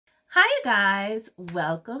Hi you guys,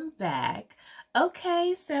 welcome back.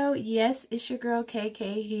 Okay, so yes, it's your girl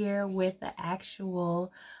KK here with the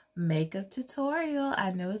actual makeup tutorial.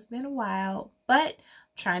 I know it's been a while, but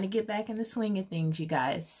I'm trying to get back in the swing of things, you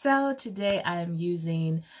guys. So today I am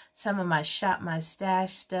using some of my Shop My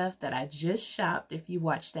Stash stuff that I just shopped if you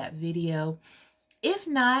watched that video. If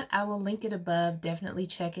not, I will link it above. Definitely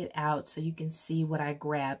check it out so you can see what I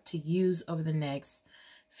grabbed to use over the next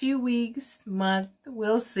few weeks, month,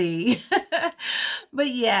 we'll see.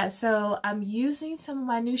 But yeah, so I'm using some of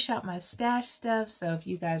my new Shop My Stash stuff. So if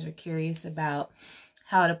you guys are curious about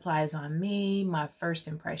how it applies on me, my first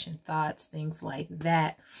impression thoughts, things like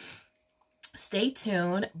that, stay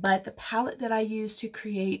tuned. But the palette that I used to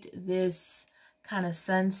create this kind of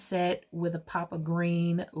sunset with a pop of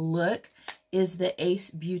green look is the Ace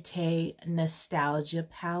Beaute Nostalgia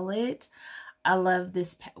palette. I love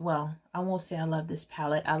this, well, I won't say I love this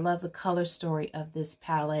palette. I love the color story of this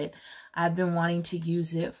palette. I've been wanting to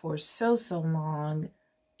use it for so long.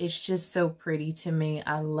 It's just so pretty to me.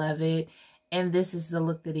 I love it. And this is the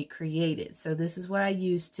look that it created. So this is what I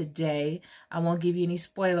used today. I won't give you any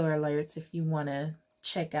spoiler alerts. If you want to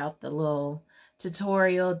check out the little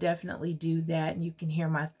tutorial, definitely do that, and you can hear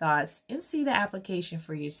my thoughts and see the application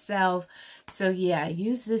for yourself. So yeah, I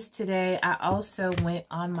used this today. I also went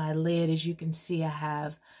on my lid. As you can see, I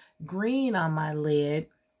have green on my lid,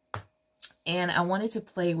 and I wanted to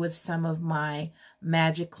play with some of my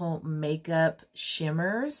magical makeup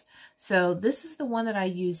shimmers. So this is the one that I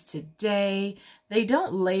used today. They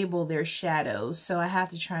don't label their shadows, so I have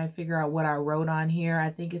to try and figure out what I wrote on here. I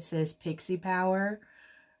think it says Pixie Power.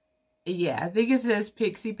 Yeah, I think it says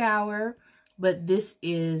Pixie Power, but this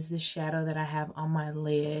is the shadow that I have on my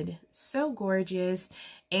lid. So gorgeous.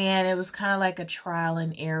 And it was kind of like a trial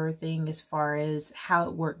and error thing as far as how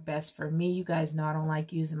it worked best for me. You guys know I don't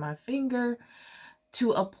like using my finger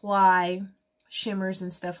to apply shimmers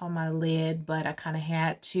and stuff on my lid, but I kind of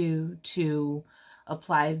had to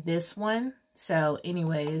apply this one. So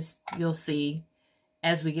anyways, you'll see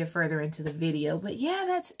as we get further into the video. But yeah,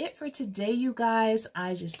 that's it for today, you guys.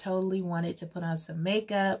 I just totally wanted to put on some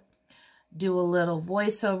makeup, do a little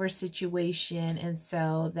voiceover situation, and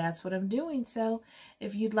so that's what I'm doing. So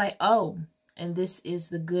if you'd like, oh, and this is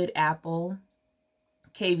the Good Apple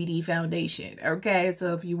KVD foundation. Okay,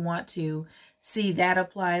 so if you want to see that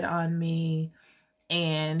applied on me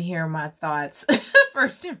and hear my thoughts,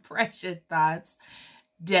 first impression thoughts,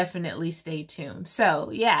 definitely stay tuned. So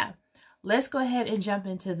yeah, let's go ahead and jump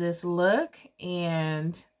into this look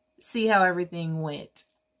and see how everything went.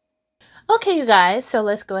 Okay, you guys, so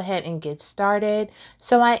let's go ahead and get started.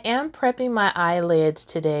 So I am prepping my eyelids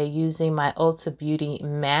today using my Ulta Beauty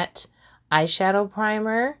Matte Eyeshadow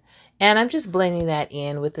Primer. And I'm just blending that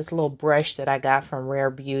in with this little brush that I got from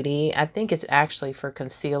Rare Beauty. I think it's actually for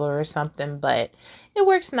concealer or something, but it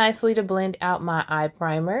works nicely to blend out my eye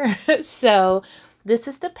primer. So this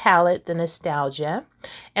is the palette, the Nostalgia,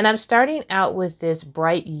 and I'm starting out with this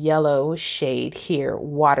bright yellow shade here,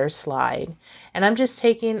 Water Slide. And I'm just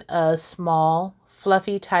taking a small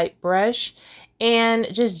fluffy type brush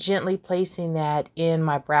and just gently placing that in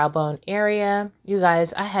my brow bone area. You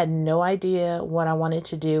guys, I had no idea what I wanted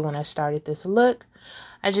to do when I started this look.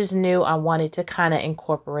 I just knew I wanted to kind of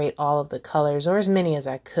incorporate all of the colors, or as many as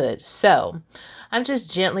I could. So I'm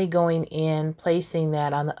just gently going in, placing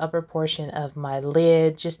that on the upper portion of my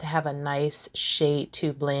lid just to have a nice shade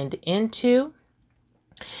to blend into.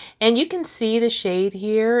 And you can see the shade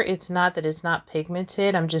here. It's not that it's not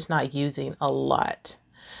pigmented. I'm just not using a lot.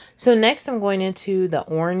 So next I'm going into the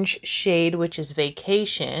orange shade, which is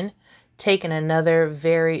Vacation. Taking another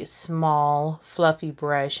very small fluffy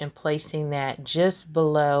brush and placing that just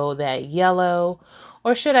below that yellow,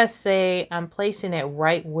 or should I say I'm placing it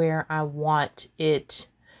right where I want it,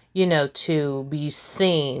 you know, to be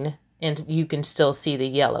seen, and you can still see the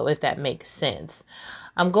yellow, if that makes sense.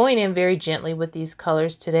 I'm going in very gently with these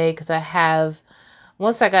colors today because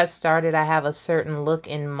once I got started, I have a certain look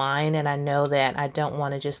in mind, and I know that I don't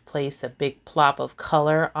want to just place a big plop of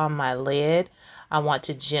color on my lid. I want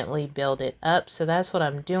to gently build it up. So that's what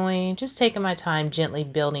I'm doing. Just taking my time gently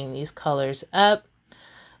building these colors up.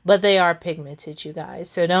 But they are pigmented, you guys.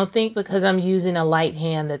 So don't think because I'm using a light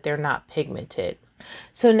hand that they're not pigmented.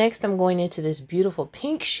 So next I'm going into this beautiful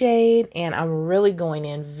pink shade, and I'm really going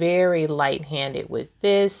in very light-handed with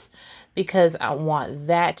this because I want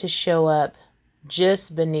that to show up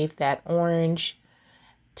just beneath that orange.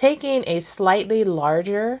 Taking a slightly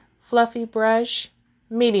larger fluffy brush,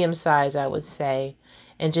 medium size I would say,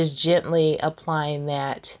 and just gently applying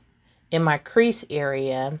that in my crease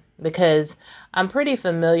area, because I'm pretty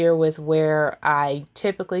familiar with where I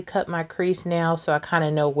typically cut my crease now. So I kind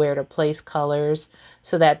of know where to place colors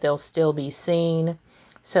so that they'll still be seen.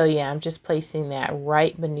 So yeah, I'm just placing that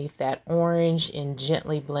right beneath that orange and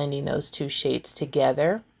gently blending those two shades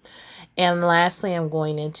together. And lastly, I'm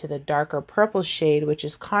going into the darker purple shade, which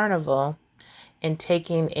is Carnival, and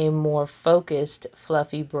taking a more focused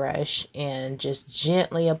fluffy brush and just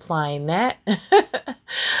gently applying that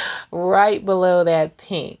right below that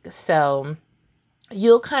pink. So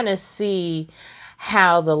you'll kind of see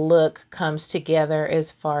how the look comes together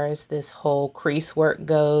as far as this whole crease work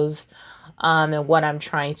goes, and what I'm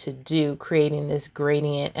trying to do, creating this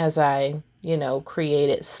gradient as I, create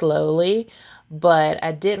it slowly. But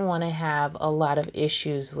I didn't want to have a lot of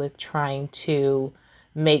issues with trying to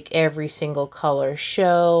make every single color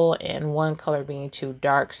show and one color being too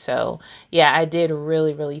dark. So yeah, I did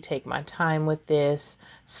really take my time with this,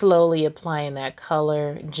 slowly applying that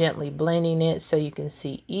color, gently blending it so you can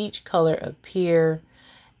see each color appear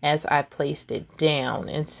as I placed it down.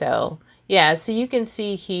 And so yeah, so you can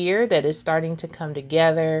see here that it's starting to come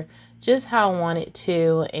together just how I want it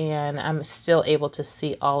to, and I'm still able to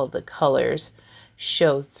see all of the colors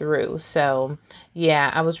show through. So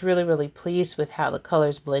yeah, I was really pleased with how the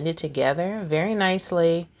colors blended together very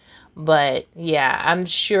nicely. But yeah, I'm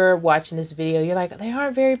sure watching this video you're like, they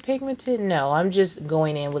aren't very pigmented. No, I'm just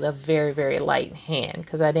going in with a very light hand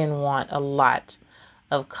because I didn't want a lot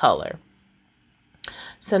of color.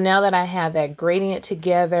 So now that I have that gradient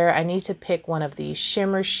together, I need to pick one of these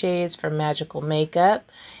shimmer shades from Magical Makeup.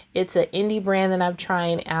 It's an indie brand that I'm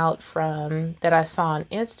trying out from that I saw on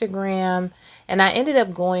Instagram. And I ended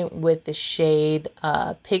up going with the shade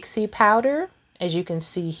Pixie Powder. As you can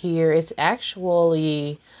see here, it's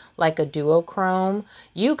actually like a duochrome.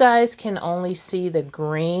 You guys can only see the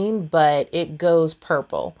green, but it goes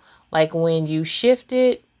purple. Like when you shift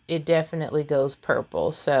it, it definitely goes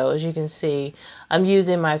purple. So as you can see, I'm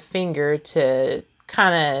using my finger to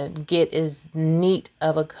kind of get as neat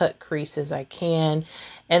of a cut crease as I can.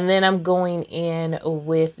 And then I'm going in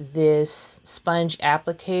with this sponge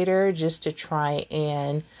applicator just to try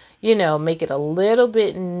and, make it a little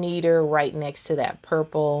bit neater right next to that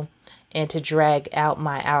purple and to drag out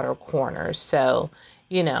my outer corners. So,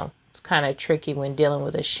 it's kind of tricky when dealing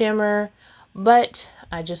with a shimmer, but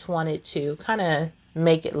I just wanted to kind of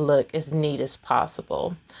make it look as neat as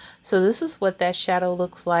possible. So this is what that shadow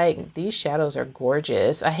looks like. These shadows are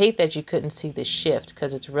gorgeous. I hate that you couldn't see the shift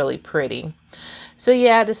because it's really pretty. So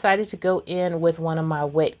yeah, I decided to go in with one of my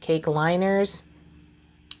wet cake liners.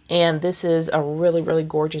 And this is a really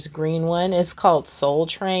gorgeous green one. It's called Soul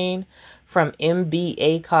Train from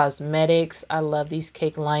MBA Cosmetics. I love these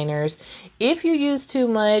cake liners. If you use too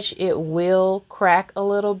much, it will crack a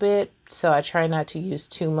little bit. So I try not to use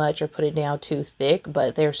too much or put it down too thick,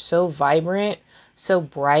 but they're so vibrant, so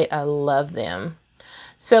bright. I love them.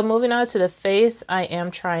 So moving on to the face, I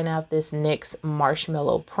am trying out this NYX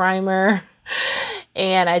Marshmallow Primer.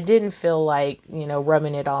 And I didn't feel like,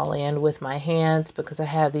 rubbing it all in with my hands because I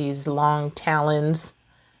have these long talons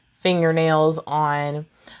fingernails on.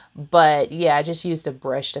 But yeah, I just used a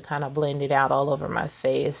brush to kind of blend it out all over my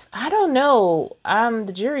face. I don't know.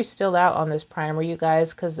 The jury's still out on this primer, you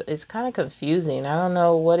guys, because it's kind of confusing. I don't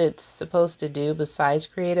know what it's supposed to do besides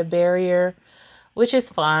create a barrier, which is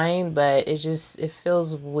fine, but it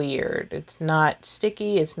feels weird. It's not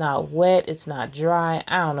sticky. It's not wet. It's not dry.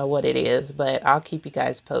 I don't know what it is, but I'll keep you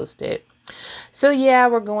guys posted. So yeah,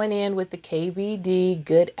 we're going in with the KVD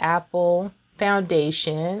Good Apple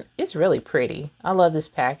foundation. It's really pretty. I love this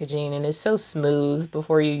packaging and it's so smooth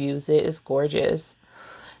before you use it. It's gorgeous.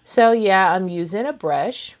 So yeah, I'm using a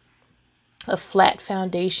brush, a flat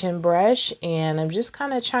foundation brush, and I'm just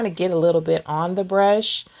kind of trying to get a little bit on the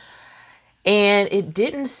brush. And it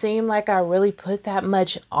didn't seem like I really put that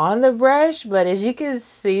much on the brush, but as you can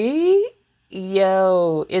see,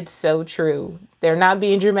 it's so true. They're not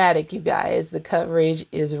being dramatic, you guys. The coverage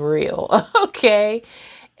is real. Okay.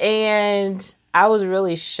 And I was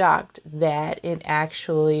really shocked that it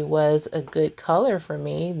actually was a good color for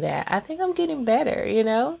me. That I think I'm getting better,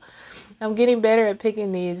 I'm getting better at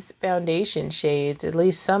picking these foundation shades. At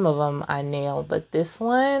least some of them I nailed, but this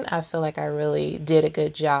one, I feel like I really did a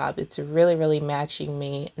good job. It's really matching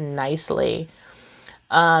me nicely.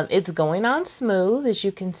 It's going on smooth, as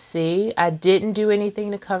you can see. I didn't do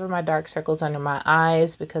anything to cover my dark circles under my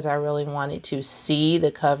eyes because I really wanted to see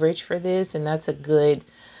the coverage for this, and that's a good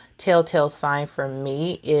telltale sign for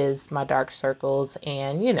me is my dark circles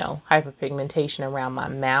and, hyperpigmentation around my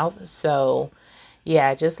mouth. So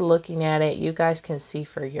yeah, just looking at it, you guys can see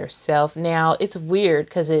for yourself. Now, it's weird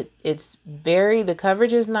because the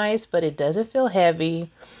coverage is nice, but it doesn't feel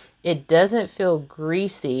heavy. It doesn't feel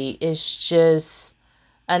greasy. It's just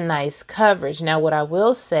a nice coverage. Now, what I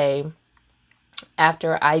will say,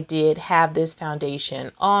 after I did have this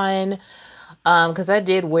foundation on, because I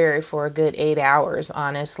did wear it for a good 8 hours,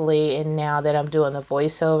 honestly, and now that I'm doing the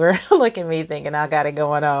voiceover, look at me thinking I got it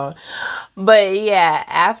going on. But yeah,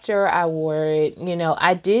 after I wore it, you know,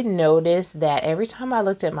 I did notice that every time I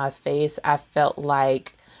looked at my face, I felt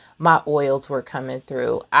like my oils were coming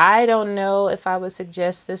through. I don't know if I would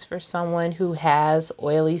suggest this for someone who has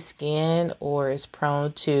oily skin or is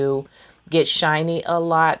prone to get shiny a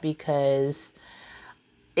lot, because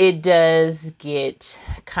it does get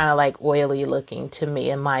kind of like oily looking to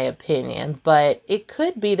me, in my opinion. But it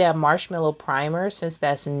could be that marshmallow primer, since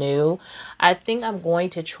that's new. I think I'm going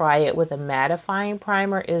to try it with a mattifying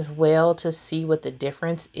primer as well to see what the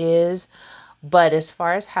difference is. But as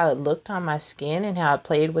far as how it looked on my skin and how it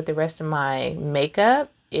played with the rest of my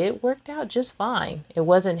makeup, it worked out just fine. It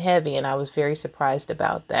wasn't heavy, and I was very surprised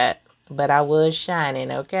about that. But I was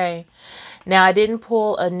shining, okay? Now, I didn't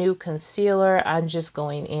pull a new concealer. I'm just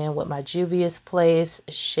going in with my Juvias Place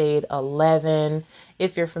shade 11.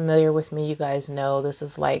 If you're familiar with me, you guys know this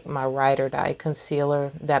is like my ride or die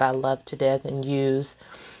concealer that I love to death and use.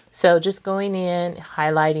 So just going in,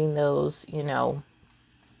 highlighting those, you know,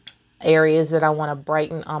 areas that I want to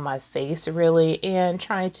brighten on my face really, and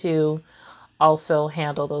trying to also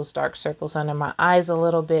handle those dark circles under my eyes a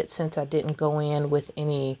little bit, since I didn't go in with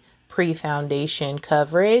any pre-foundation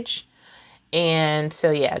coverage. And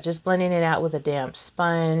so yeah, just blending it out with a damp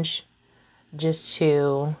sponge just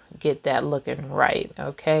to get that looking right.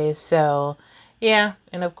 Okay, so yeah,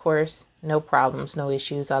 and of course, no problems, no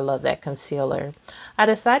issues. I love that concealer. I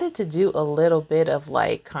decided to do a little bit of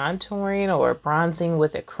like contouring or bronzing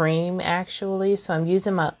with a cream actually. So I'm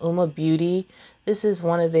using my UOMA Beauty. This is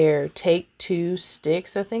one of their Take 2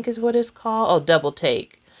 sticks, I think is what it's called. Oh, double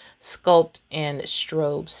take. Sculpt and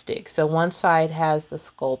Strobe stick. So one side has the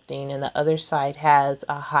sculpting and the other side has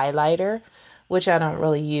a highlighter, which I don't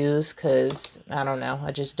really use because I don't know,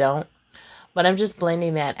 I just don't. But I'm just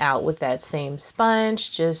blending that out with that same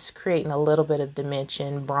sponge, just creating a little bit of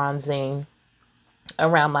dimension, bronzing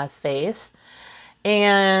around my face.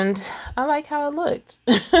 And I like how it looked.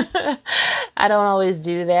 I don't always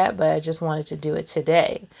do that, but I just wanted to do it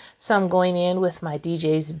today. So I'm going in with my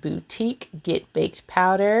DJ's Boutique Get Baked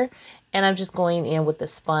Powder, and I'm just going in with the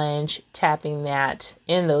sponge, tapping that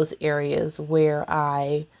in those areas where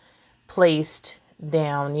I placed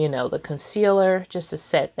down, you know, the concealer, just to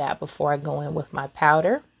set that before I go in with my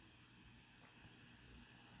powder.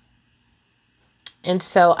 And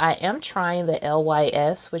so I am trying the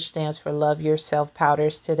LYS, which stands for Love Yourself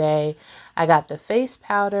powders today. I got the face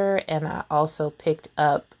powder, and I also picked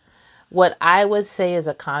up what I would say is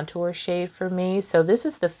a contour shade for me. So this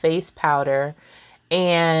is the face powder,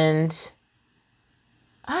 and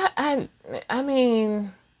I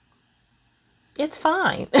mean, it's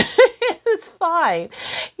fine. It's fine.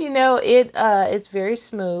 You know, it's very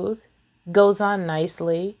smooth, goes on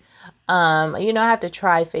nicely. You know, I have to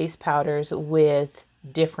try face powders with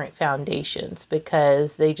different foundations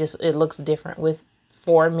because it looks different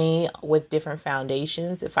for me with different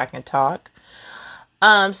foundations, if I can talk.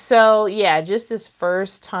 So yeah, just this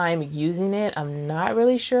first time using it, I'm not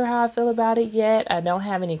really sure how I feel about it yet. I don't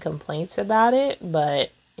have any complaints about it,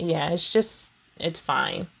 but yeah, it's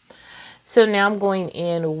fine. So now I'm going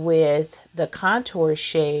in with the contour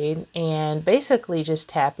shade and basically just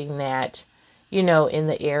tapping that, you know, in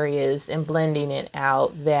the areas and blending it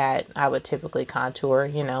out that I would typically contour,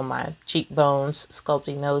 you know, my cheekbones,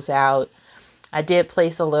 sculpting those out. I did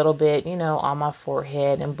place a little bit, you know, on my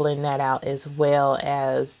forehead and blend that out, as well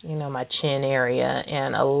as, you know, my chin area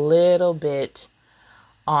and a little bit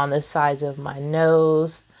on the sides of my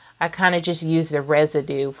nose. I kind of just use the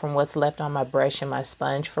residue from what's left on my brush and my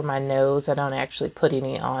sponge for my nose. I don't actually put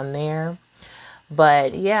any on there.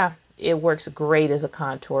 But yeah, it works great as a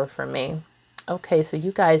contour for me. Okay, so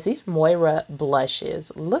you guys, these Moira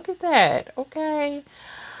blushes, look at that, okay?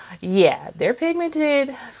 Yeah, they're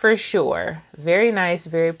pigmented for sure. Very nice,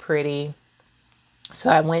 very pretty.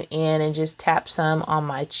 So I went in and just tapped some on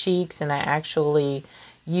my cheeks, and I actually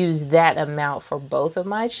used that amount for both of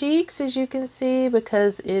my cheeks, as you can see,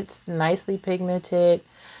 because it's nicely pigmented.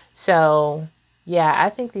 So yeah, I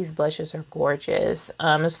think these blushes are gorgeous.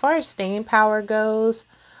 As far as staying power goes,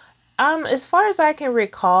 as far as I can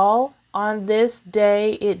recall, on this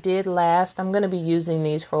day, it did last. I'm going to be using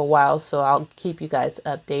these for a while, so I'll keep you guys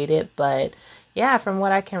updated. But yeah, from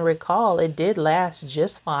what I can recall, it did last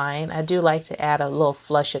just fine. I do like to add a little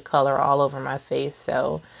flush of color all over my face.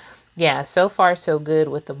 So yeah, so far so good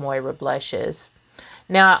with the Moira blushes.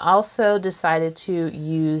 Now, I also decided to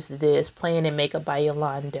use this Playing in Makeup by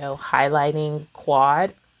Yolanda highlighting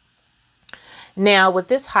quad. Now, with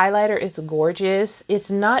this highlighter, it's gorgeous. It's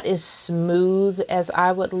not as smooth as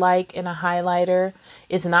I would like in a highlighter.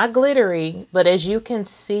 It's not glittery, but as you can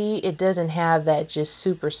see, it doesn't have that just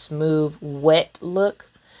super smooth, wet look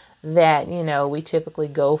that, you know, we typically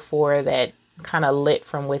go for, that kind of lit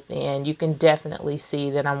from within. You can definitely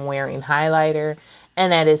see that I'm wearing highlighter,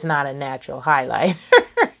 and that is not a natural highlighter.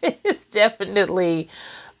 It's definitely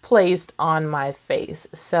placed on my face.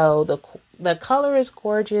 So the color is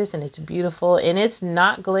gorgeous and it's beautiful, and it's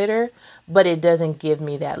not glitter, but it doesn't give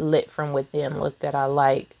me that lit from within look that I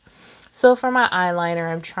like. So for my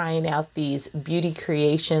eyeliner, I'm trying out these Beauty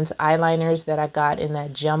Creations eyeliners that I got in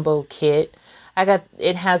that jumbo kit.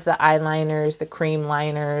 It has the eyeliners, the cream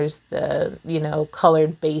liners, the, you know,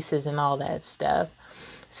 colored bases and all that stuff.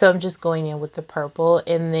 So I'm just going in with the purple,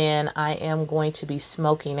 and then I am going to be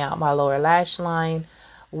smoking out my lower lash line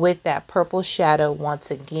with that purple shadow once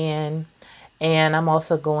again. And I'm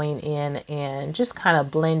also going in and just kind of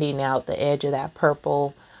blending out the edge of that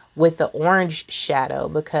purple with the orange shadow,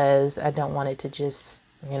 because I don't want it to just,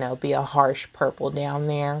 you know, be a harsh purple down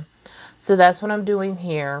there. So that's what I'm doing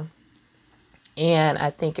here. And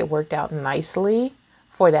I think it worked out nicely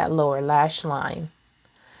for that lower lash line.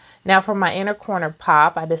 Now for my inner corner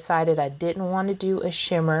pop, I decided I didn't want to do a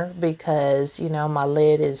shimmer because, you know, my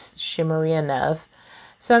lid is shimmery enough.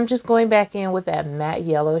 So I'm just going back in with that matte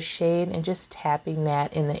yellow shade and just tapping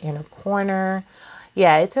that in the inner corner.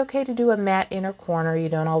 Yeah, it's okay to do a matte inner corner. You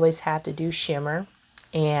don't always have to do shimmer.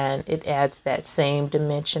 And it adds that same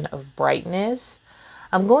dimension of brightness.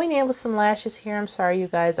 I'm going in with some lashes here. I'm sorry, you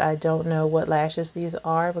guys, I don't know what lashes these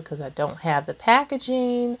are because I don't have the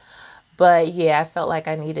packaging. But yeah, I felt like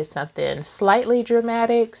I needed something slightly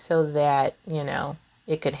dramatic so that, you know,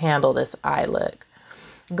 it could handle this eye look.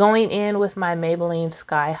 Going in with my Maybelline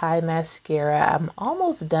Sky High mascara. I'm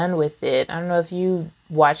almost done with it. I don't know if you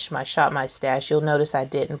watched my Shop My Stash. You'll notice I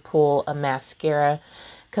didn't pull a mascara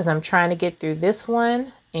because I'm trying to get through this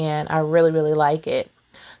one and I really, really like it.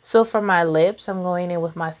 So for my lips, I'm going in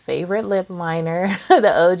with my favorite lip liner.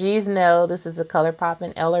 The OGs know this is a Colourpop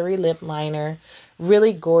and Ellarie lip liner.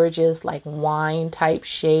 Really gorgeous, like wine type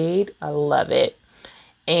shade. I love it.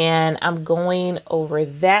 And I'm going over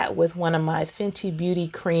that with one of my Fenty Beauty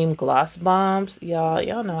Cream Gloss Bombs.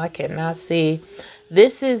 Y'all know I cannot see.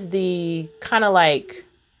 This is the kind of like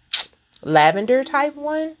lavender type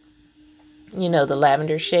one. You know, the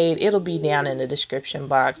lavender shade. It'll be down in the description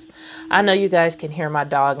box. I know you guys can hear my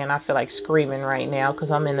dog and I feel like screaming right now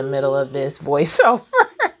because I'm in the middle of this voiceover.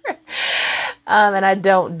 And I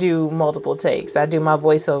don't do multiple takes. I do my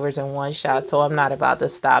voiceovers in one shot, so I'm not about to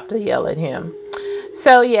stop to yell at him.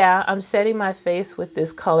 So yeah, I'm setting my face with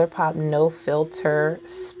this Colourpop No Filter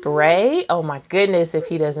spray. Oh my goodness, if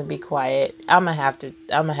he doesn't be quiet, I'm gonna have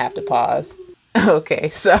to pause. Okay,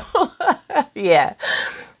 so yeah.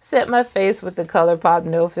 Set my face with the Colourpop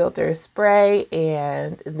No Filter spray,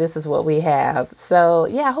 and this is what we have. So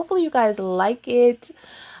yeah, hopefully you guys like it.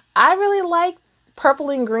 I really like purple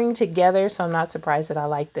and green together, so I'm not surprised that I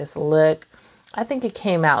like this look. I think it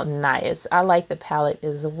came out nice. I like the palette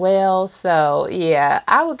as well. So yeah,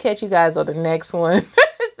 I will catch you guys on the next one.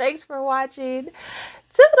 Thanks for watching.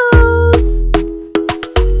 Toodles!